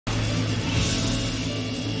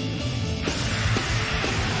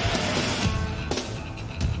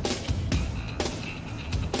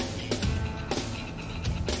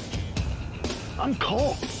I'm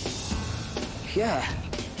cold. Yeah.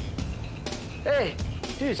 Hey,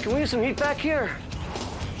 dudes, can we get some heat back here?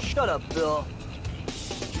 Shut up, Bill.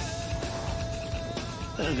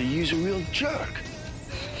 He's a real jerk.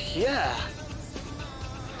 Yeah.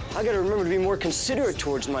 I gotta remember to be more considerate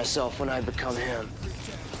towards myself when I become him.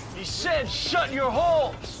 He said shut your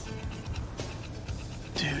holes!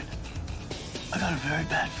 Dude, I got a very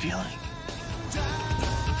bad feeling.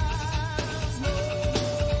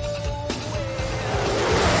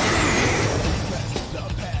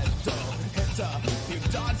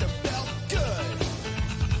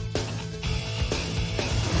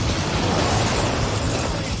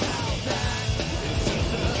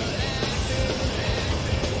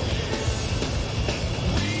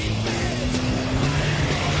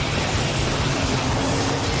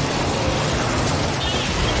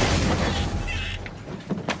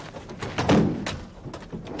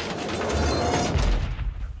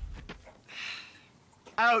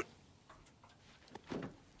 Out.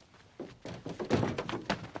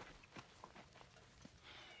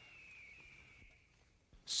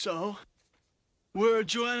 So, we're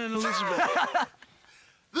Joanna and Elizabeth.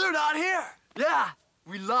 They're not here. Yeah,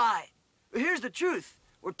 we lied. But here's the truth.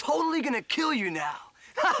 We're totally gonna kill you now.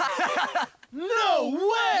 No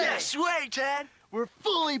way! Yes, way, Ted. We're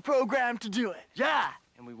fully programmed to do it. Yeah,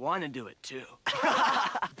 and we want to do it too.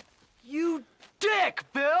 You dick,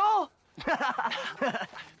 Bill!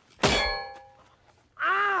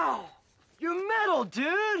 Ow! You're metal,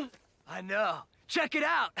 dude! I know. Check it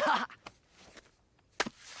out.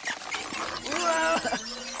 Whoa.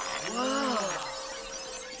 Whoa.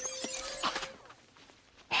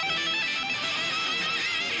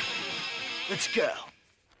 Let's go.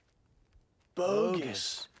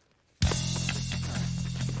 Bogus.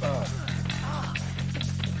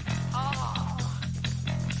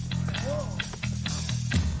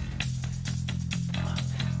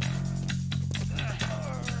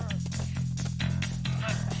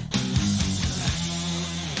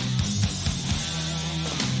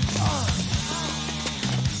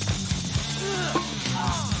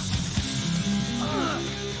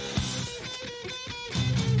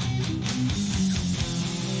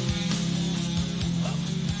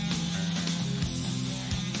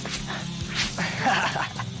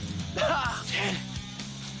 Ted,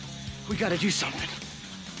 we gotta do something.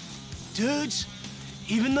 Dudes,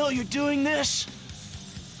 even though you're doing this,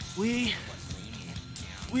 we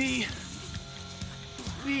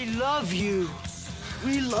love you.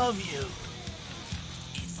 We love you.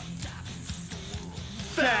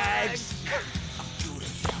 Fags.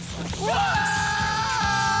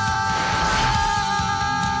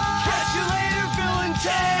 Catch you later, Bill and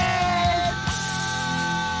Ted!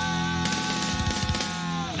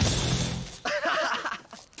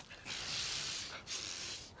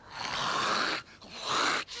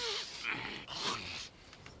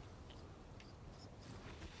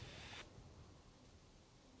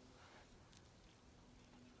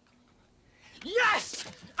 Yes!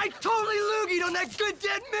 I totally loogied on that good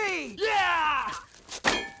dead me! Yeah!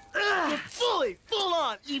 You're fully,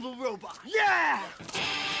 full-on evil robot. Yeah!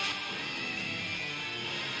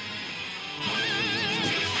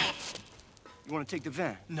 You want to take the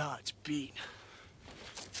van? Nah, it's beat.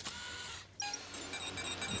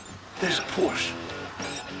 There's a Porsche.